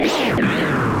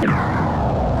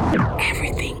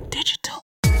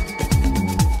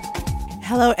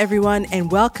Hello, everyone,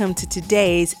 and welcome to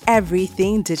today's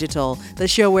Everything Digital, the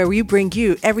show where we bring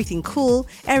you everything cool,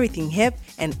 everything hip,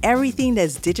 and everything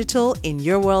that's digital in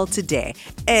your world today,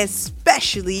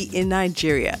 especially in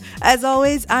Nigeria. As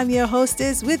always, I'm your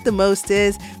hostess with the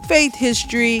mostest, Faith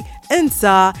History,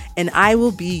 Nsa, and I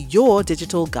will be your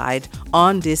digital guide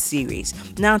on this series.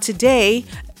 Now, today,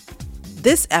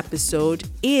 this episode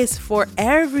is for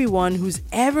everyone who's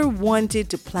ever wanted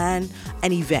to plan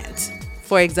an event.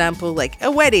 For example, like a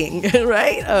wedding,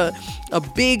 right? A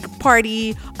big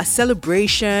party, a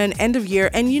celebration, end of year.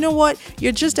 And you know what?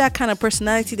 You're just that kind of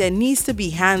personality that needs to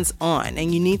be hands-on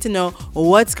and you need to know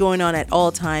what's going on at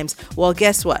all times. Well,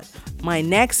 guess what? My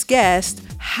next guest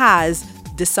has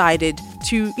decided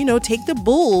to, take the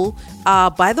bull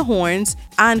by the horns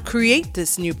and create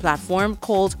this new platform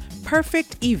called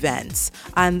Perfect Events,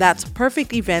 and that's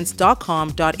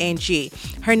perfectevents.com.ng.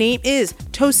 Her name is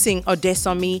Tosin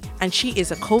Odesomi, and she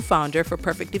is a co-founder for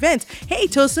Perfect Events. Hey,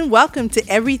 Tosin, welcome to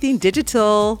Everything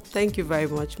Digital. Thank you very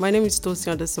much. My name is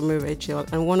Tosin Odesomi Rachel.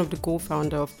 I'm one of the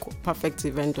co-founder of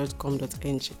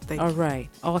perfectevent.com.ng. Thank you. All right,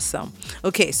 awesome.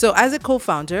 Okay, so as a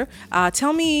co-founder,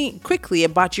 tell me quickly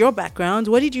about your background.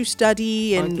 What did you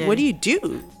study, and what do you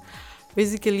do?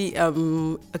 Basically,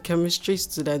 a chemistry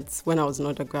student when I was an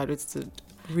undergraduate student.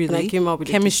 Really? And I came up with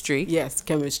chemistry? Yes,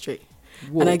 chemistry.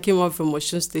 Whoa. And I came up from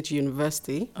Osun State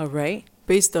University. All right.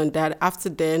 Based on that, after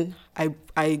then, I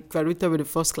graduated with the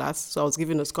first class, so I was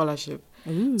given a scholarship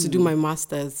to do my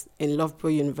master's in Loughborough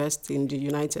University in the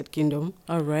United Kingdom.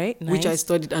 All right, nice. Which I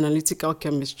studied analytical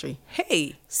chemistry.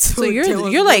 Hey, so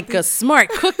you're like a smart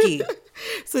cookie.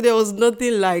 So there was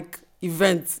nothing like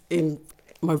events in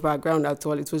my background at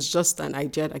all. It was just an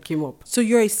idea that came up. So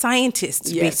you're a scientist,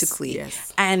 basically.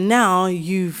 Yes. And now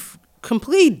you've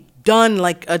completely done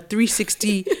like a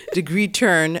 360 degree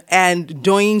turn and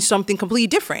doing something completely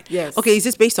different. Yes. Okay, is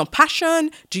this based on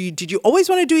passion? Did you always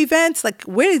want to do events? Like,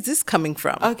 where is this coming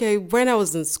from? Okay, when I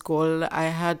was in school, I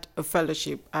had a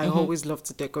fellowship. I always loved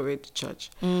to decorate the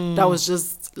church. That was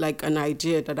just like an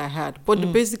idea that I had. But the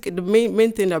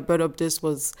main thing that brought up this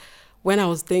was when I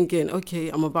was thinking, okay,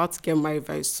 I'm about to get married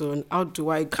very soon. How do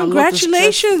I...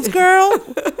 Congratulations, girl.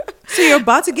 So you're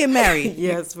about to get married.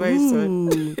 Yes, very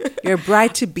soon. You're a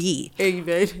bride-to-be.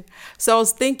 Amen. So I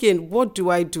was thinking, what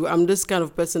do I do? I'm this kind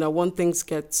of person that when things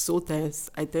get so tense,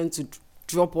 I tend to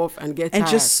drop off and get tired.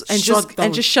 Just shut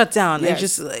down. Yes. And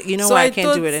just, I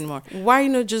can't do it anymore. Why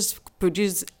not just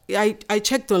produce... I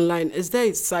checked online. Is there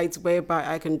a site whereby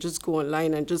I can just go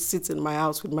online and just sit in my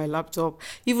house with my laptop,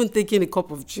 even taking a cup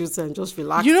of juice and just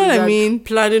relaxing? You know what I mean?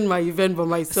 Planning my event by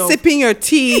myself. Sipping your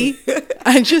tea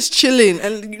and just chilling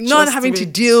and not having to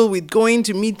deal with going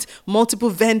to meet multiple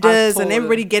vendors and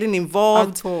everybody getting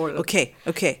involved. At all. Okay.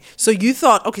 So you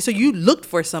thought, so you looked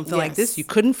for something like this. You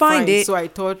couldn't find it. So I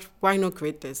thought, why not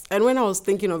create this? And when I was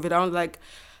thinking of it, I was like,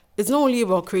 it's not only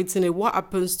about creating it. What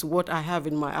happens to what I have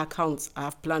in my accounts I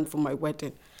have planned for my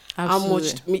wedding? Absolutely.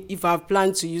 How much, if I've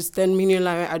planned to use 10 million,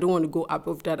 I don't want to go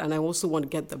above that. And I also want to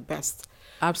get the best.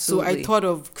 Absolutely. So I thought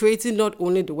of creating not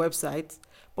only the website,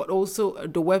 but also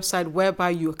the website whereby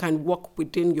you can work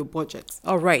within your budget.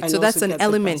 All right. So that's an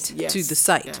element to the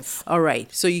site. Yes. All right.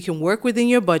 So you can work within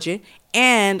your budget.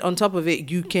 And on top of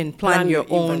it, you can plan your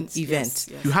own event.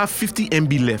 Yes. You have 50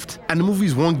 MB left and the movie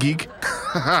is 1 gig.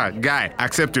 Guy,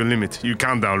 accept your limit. You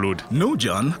can't download. No,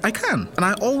 John, I can. And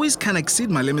I always can exceed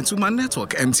my limits with my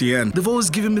network, MTN. They've always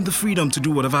given me the freedom to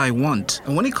do whatever I want.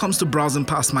 And when it comes to browsing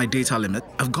past my data limit,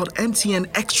 I've got MTN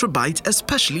Extra Byte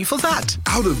especially for that.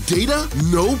 Out of data?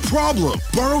 No problem.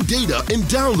 Borrow data and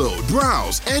download,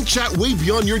 browse, and chat way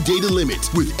beyond your data limit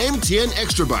with MTN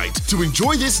Extra Byte. To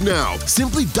enjoy this now,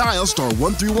 simply dial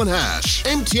 *131#.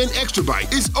 MTN Extra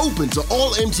Byte is open to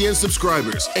all MTN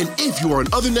subscribers. And if you are on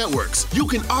other networks, you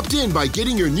can opt in by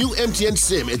getting your new MTN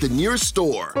SIM at the nearest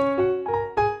store.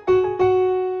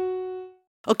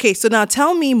 Okay, so now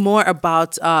tell me more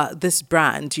about this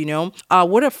brand,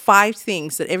 What are 5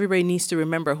 things that everybody needs to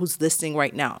remember who's listening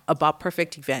right now about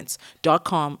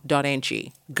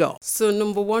perfectevents.com.ng? Go. So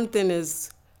number one thing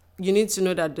is you need to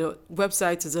know that the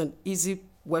website is an easy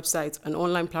website, an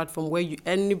online platform where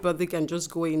anybody can just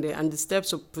go in there, and the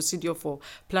steps of procedure for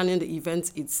planning the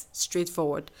event, it's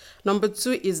straightforward. Number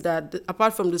 2 is that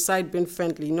apart from the site being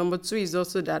friendly, number 2 is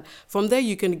also that from there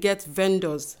you can get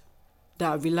vendors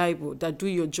that are reliable, that do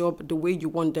your job the way you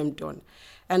want them done.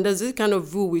 And there's this kind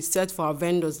of rule we set for our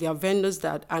vendors. There are vendors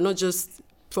that are not just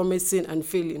promising and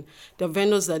failing. They're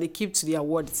vendors that they keep to their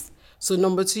words. So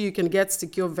number 2, you can get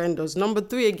secure vendors. Number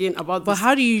 3, again, about But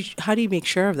how do you make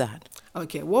sure of that?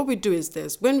 Okay, what we do is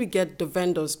this. When we get the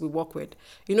vendors we work with,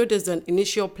 there's an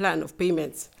initial plan of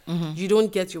payments. You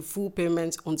don't get your full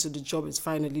payment until the job is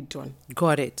finally done.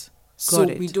 Got it. So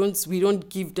we don't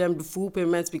give them the full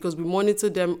payments because we monitor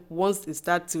them once they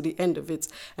start to the end of it.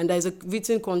 And there's a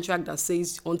written contract that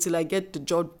says until I get the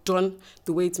job done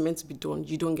the way it's meant to be done,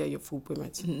 you don't get your full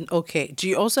payment. Okay. Do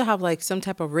you also have like some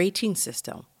type of rating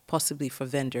system? Possibly for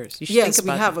vendors. You should Yes, think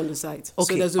about we have that. on the site.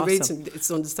 Okay, so there's a awesome. rating.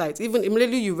 It's on the site. Even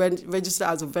immediately you register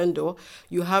as a vendor,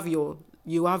 you have your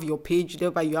page,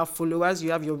 thereby you have followers,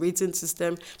 you have your rating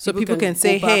system. So people can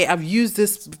say, go back. hey, I've used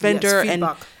this vendor,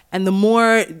 feedback. and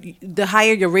the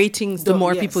higher your ratings, the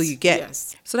more people you get.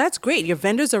 Yes. So that's great. Your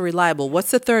vendors are reliable.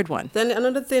 What's the third one? Then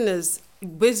another thing is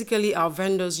basically our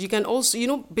vendors. You can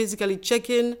also, basically check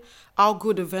in how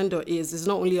good a vendor is. It's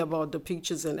not only about the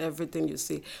pictures and everything you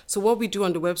see. So what we do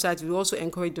on the website, we also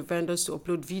encourage the vendors to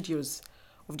upload videos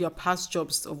of their past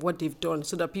jobs, of what they've done,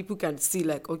 so that people can see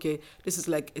like, okay, this is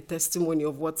like a testimony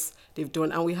of what they've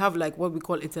done. And we have like what we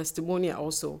call a testimonial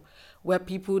also, where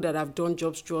people that have done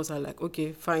jobs through us are like,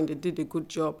 okay, fine, they did a good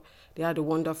job. They had a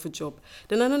wonderful job.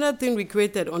 Then another thing we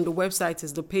created on the website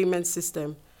is the payment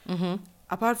system.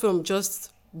 Apart from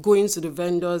just going to the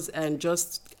vendors and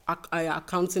just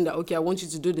accounting that, okay, I want you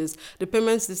to do this, the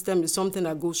payment system is something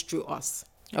that goes through us.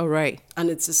 All right. And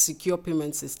it's a secure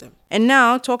payment system. And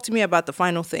now talk to me about the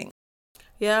final thing.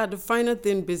 Yeah, the final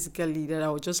thing basically that I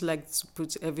would just like to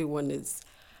put to everyone is,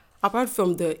 apart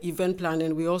from the event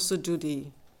planning, we also do the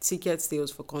ticket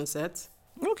sales for concerts.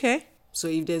 Okay. So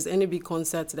if there's any big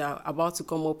concerts that are about to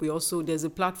come up, there's a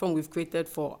platform we've created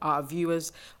for our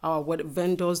viewers, our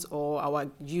vendors or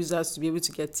our users to be able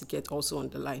to get tickets also on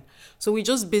the line. So we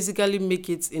just basically make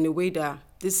it in a way that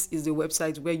this is a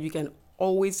website where you can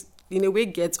always, in a way,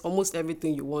 get almost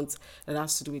everything you want that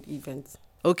has to do with events.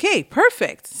 Okay,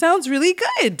 perfect. Sounds really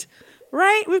good.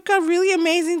 Right? We've got really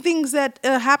amazing things that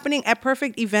are happening at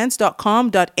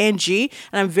perfectevents.com.ng.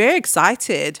 And I'm very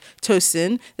excited,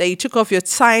 Tosin, that you took off your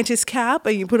scientist cap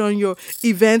and you put on your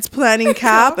events planning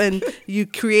cap and you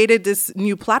created this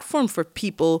new platform for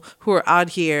people who are out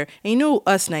here. And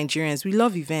us Nigerians, we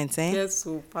love events, eh? Yes,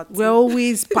 so party. We're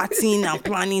always partying and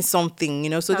planning something,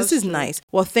 so That's this is true. nice.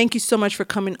 Well, thank you so much for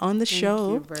coming on the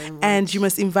show. you very much. And you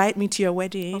must invite me to your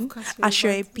wedding. Of course you're Asher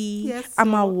invited. EP, Yes,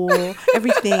 Amawo,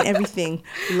 everything.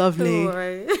 Lovely. Don't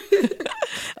worry.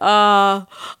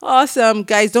 Awesome.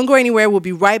 Guys, don't go anywhere. We'll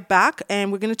be right back.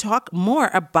 And we're going to talk more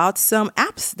about some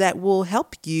apps that will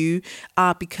help you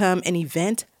become an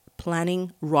event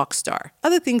planning rock star.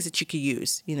 Other things that you could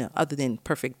use, other than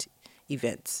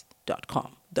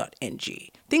perfectevents.com.ng.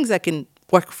 Things that can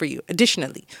work for you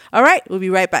additionally. All right. We'll be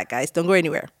right back, guys. Don't go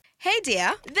anywhere. Hey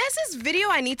dear, there's this video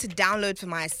I need to download for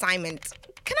my assignment.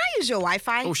 Can I use your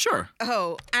Wi-Fi? Oh, sure.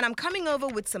 Oh, and I'm coming over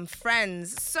with some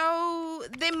friends, so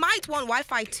they might want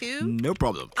Wi-Fi too. No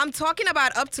problem. I'm talking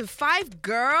about up to 5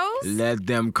 girls. Let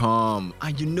them come.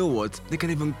 And you know what? They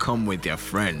can even come with their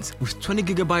friends. With 20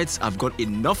 gigabytes, I've got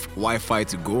enough Wi-Fi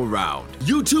to go around.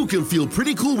 You too can feel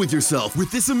pretty cool with yourself with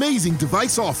this amazing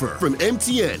device offer from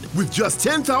MTN. With just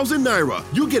 10,000 Naira,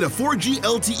 you get a 4G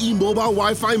LTE mobile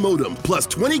Wi-Fi modem plus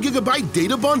 20 gigabyte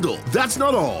data bundle. That's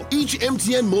not all. Each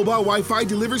MTN mobile Wi-Fi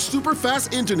delivers super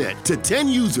fast internet to 10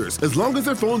 users as long as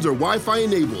their phones are Wi-Fi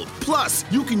enabled. Plus,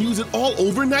 you can use it all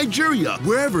over Nigeria,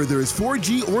 wherever there is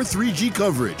 4G or 3G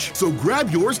coverage. So grab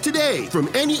yours today from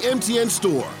any MTN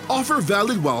store. Offer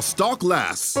valid while stock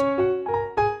lasts.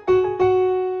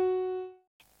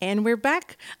 And we're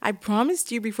back. I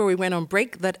promised you before we went on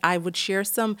break that I would share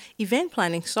some event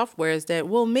planning softwares that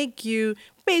will make you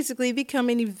basically become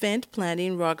an event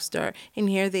planning rock star. And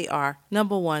here they are.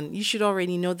 Number one, you should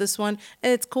already know this one.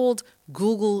 It's called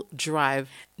Google Drive.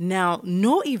 Now,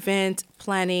 no event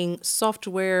planning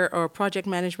software or project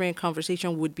management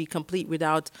conversation would be complete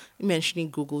without mentioning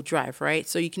Google Drive, right?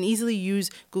 So you can easily use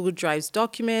Google Drive's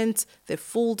documents, the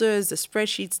folders, the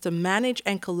spreadsheets to manage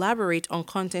and collaborate on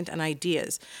content and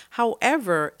ideas.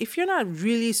 However, if you're not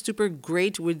really super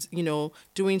great with,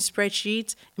 doing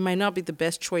spreadsheets, it might not be the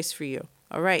best choice for you.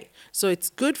 All right. So it's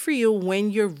good for you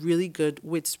when you're really good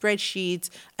with spreadsheets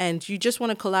and you just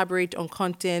want to collaborate on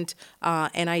content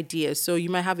and ideas. So you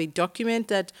might have a document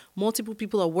that multiple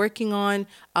people are working on.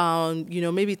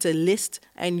 Maybe it's a list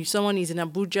and someone is in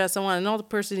Abuja, another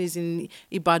person is in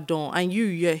Ibadan, and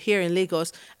you're here in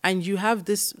Lagos, and you have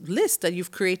this list that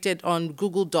you've created on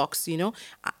Google Docs. You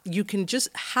can just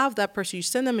have that person. You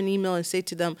send them an email and say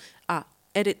to them,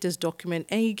 edit this document,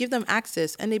 and you give them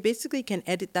access, and they basically can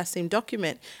edit that same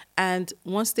document. And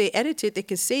once they edit it, they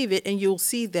can save it, and you'll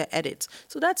see their edits.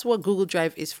 So that's what Google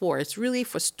Drive is for. It's really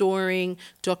for storing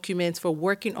documents, for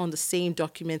working on the same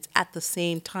documents at the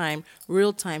same time,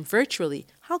 real time, virtually.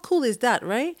 How cool is that,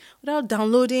 right? Without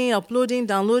downloading, uploading,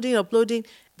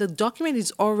 the document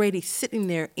is already sitting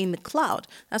there in the cloud.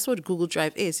 That's what Google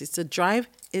Drive is. It's a drive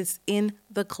is in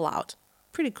the cloud.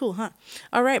 Pretty cool, huh?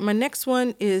 All right, my next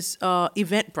one is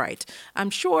Eventbrite. I'm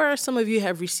sure some of you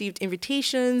have received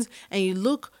invitations, and you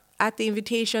look at the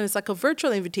invitation. It's like a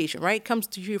virtual invitation, right? It comes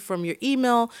to you from your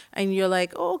email, and you're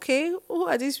like, oh, okay, who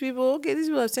are these people? Okay, these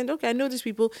people have sent. Okay, I know these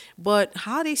people, but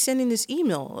how are they sending this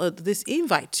email, this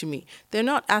invite to me? They're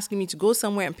not asking me to go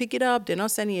somewhere and pick it up. They're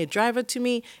not sending a driver to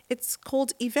me. It's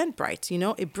called Eventbrite.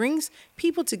 It brings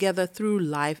people together through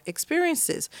live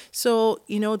experiences. So,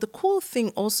 the cool thing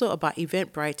also about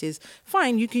Eventbrite is,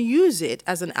 fine, you can use it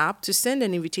as an app to send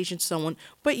an invitation to someone,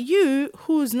 but you,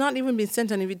 who's not even been sent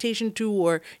an invitation to,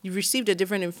 or you received a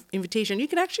different invitation, you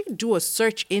can actually do a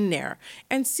search in there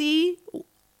and see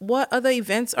what other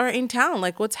events are in town,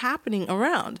 like what's happening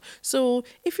around. So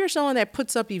if you're someone that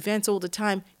puts up events all the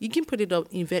time, you can put it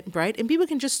up Eventbrite, and people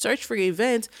can just search for your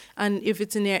event, and if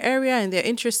it's in their area and they're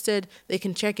interested, they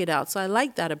can check it out. So I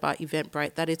like that about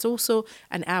Eventbrite, that it's also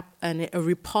an app and a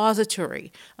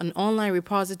repository, an online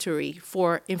repository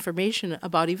for information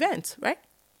about events, right?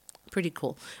 Pretty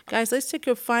cool. Guys, let's take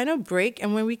a final break.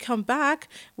 And when we come back,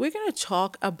 we're going to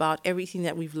talk about everything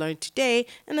that we've learned today,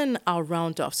 and then I'll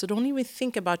round off. So don't even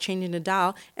think about changing the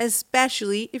dial,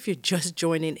 especially if you're just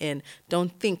joining in.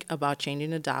 Don't think about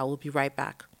changing the dial. We'll be right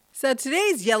back. So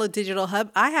today's Yellow Digital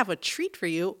Hub, I have a treat for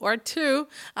you, or two.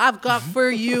 I've got for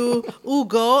you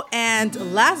Ugo and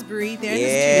Lasbury. They're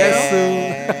in the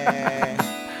studio.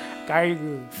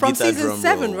 From season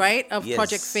 7, right, of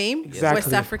Project Fame,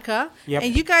 West Africa. Yep.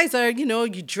 And you guys are, you're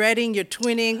dreading, you're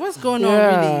twinning. What's going on,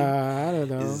 really? I don't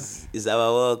know. It's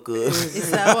our work.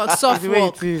 It's our work, soft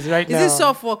work. Is right now. Is it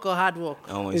soft work or hard work?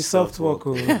 Oh, it's soft work.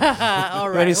 All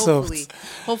right, very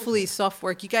hopefully soft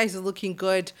work. You guys are looking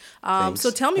good. So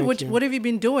tell me, what have you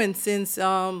been doing since,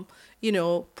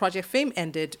 Project Fame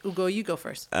ended? Ugo, you go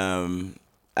first.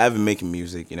 I've been making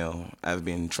music, I've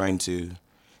been trying to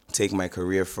take my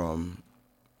career from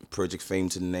Project Fame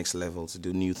to the next level, to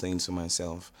do new things for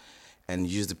myself, and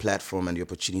use the platform and the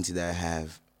opportunity that I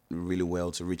have really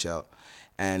well to reach out.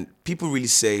 And people really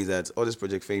say that all these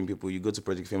Project Fame people, you go to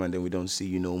Project Fame and then we don't see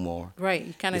you no more. Right,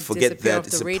 you kind of forget disappear that off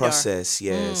it's the a radar. process.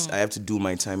 Yes, I have to do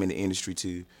my time in the industry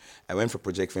too. I went for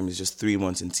Project Fame. It's just 3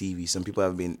 months in TV. Some people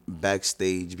have been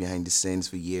backstage, behind the scenes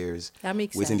for years, that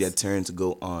makes waiting sense. their turn to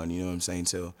go on. You know what I'm saying?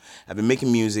 So I've been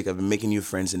making music. I've been making new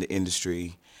friends in the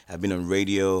industry. I've been on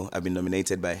radio. I've been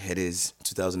nominated by Headers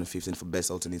 2015 for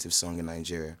Best Alternative Song in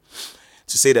Nigeria.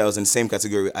 To say that I was in the same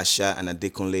category with Asha and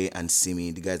Adekunle and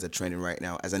Simi, the guys that are trending right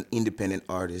now, as an independent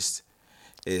artist,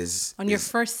 is... On your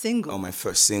first single? On my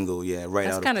first single, yeah, right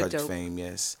That's out of Project dope. Fame,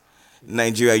 yes.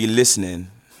 Nigeria, you listening?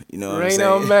 You know what I'm Rain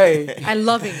on saying? me. And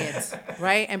loving it,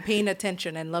 right? And paying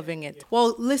attention and loving it.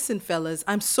 Well, listen, fellas,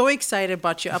 I'm so excited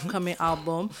about your upcoming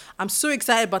album. I'm so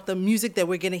excited about the music that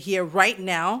we're going to hear right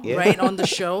now, right on the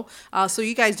show. So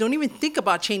you guys don't even think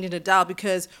about changing the dial,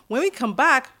 because when we come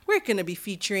back, we're going to be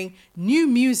featuring new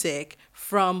music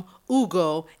from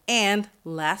Ugo and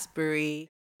Lasbury.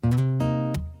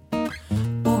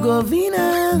 Ugo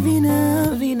Vina,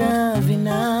 Vina, Vina,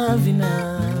 Vina,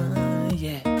 Vina,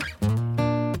 yeah.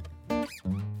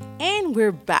 And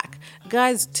we're back.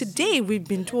 Guys, today we've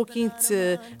been talking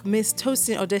to Miss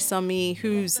Tosin Odesami,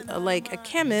 who's like a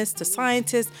chemist, a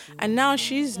scientist, and now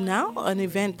she's an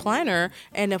event planner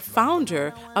and a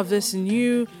founder of this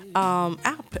new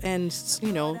app and,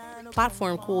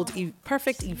 platform called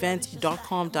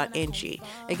perfectevents.com.ng.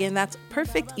 Again, that's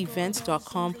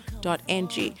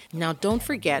perfectevents.com.ng. Now, don't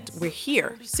forget, we're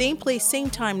here, same place, same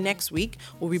time next week.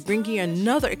 We'll be bringing you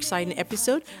another exciting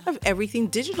episode of Everything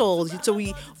Digital. So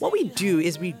what we do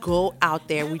is we go out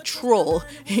there, we troll,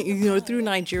 through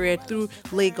Nigeria, through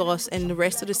Lagos and the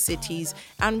rest of the cities,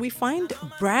 and we find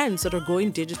brands that are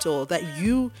going digital that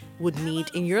you would need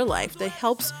in your life, that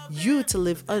helps you to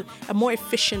live a more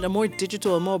efficient, a more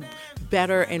digital, a more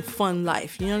better and fun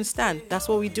life. You understand? That's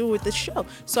what we do with the show.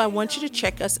 So I want you to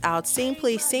check us out, same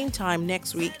place, same time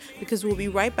next week, because we'll be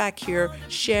right back here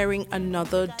sharing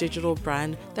another digital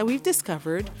brand that we've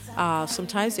discovered.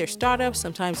 Sometimes they're startups,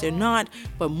 sometimes they're not,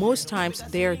 but most times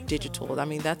they're digital. I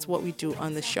mean, that's what we do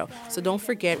on the show. So don't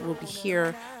forget, we'll be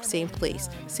here, same place,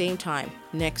 same time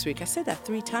next week. I said that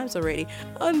 3 times already.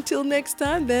 Until next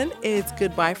time, then, it's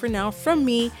goodbye for now from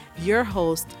me, your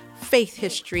host, Faith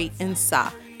History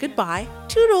Insa. Goodbye.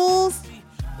 Toodles.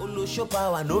 Olosho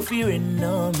power no fearing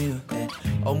no me.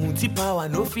 Omuti power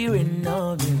no fearing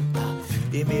no me.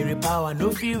 Emere power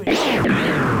no fearing.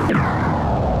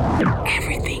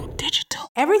 Everything Digital.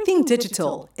 Everything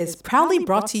Digital is proudly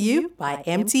brought to you by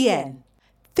MTN.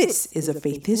 This is a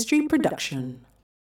Faith History production.